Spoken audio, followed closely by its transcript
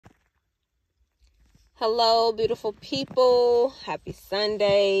Hello, beautiful people. Happy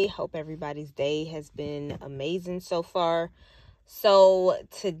Sunday. Hope everybody's day has been amazing so far. So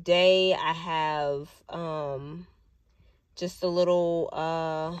today I have just a little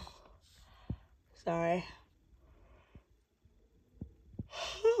sorry.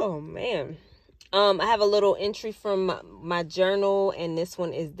 Oh man. I have a little entry from my journal, and this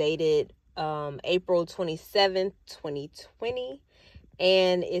one is dated April 27th, 2020.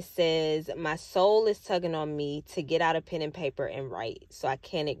 And it says, my soul is tugging on me to get out a pen and paper and write, so I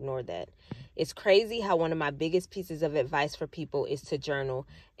can't ignore that. It's crazy how one of my biggest pieces of advice for people is to journal,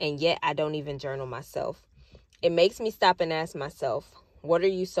 and yet I don't even journal myself. It makes me stop and ask myself, what are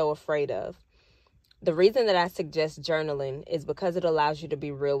you so afraid of? The reason that I suggest journaling is because it allows you to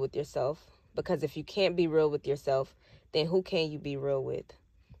be real with yourself. Because if you can't be real with yourself, then who can you be real with?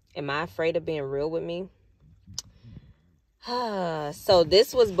 Am I afraid of being real with me? So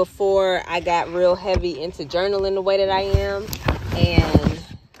this was before I got real heavy into journaling the way that I am. And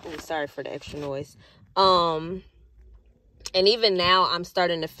sorry for the extra noise. And even now I'm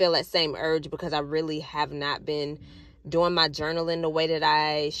starting to feel that same urge because I really have not been doing my journaling the way that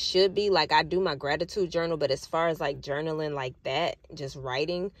I should be. Like, I do my gratitude journal, but as far as like journaling like that, just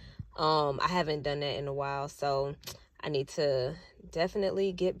writing, I haven't done that in a while. So I need to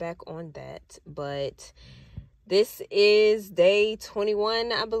definitely get back on that. But this is day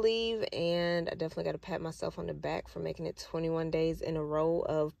 21, I believe, and I definitely got to pat myself on the back for making it 21 days in a row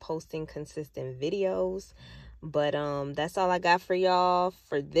of posting consistent videos. But that's all I got for y'all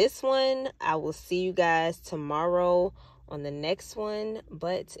for this one. I will see you guys tomorrow on the next one.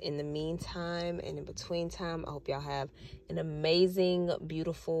 But in the meantime and in between time, I hope y'all have an amazing,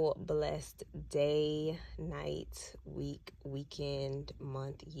 beautiful, blessed day, night, week, weekend,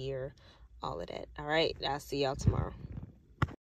 month, year, all of that. All right, I'll see y'all tomorrow.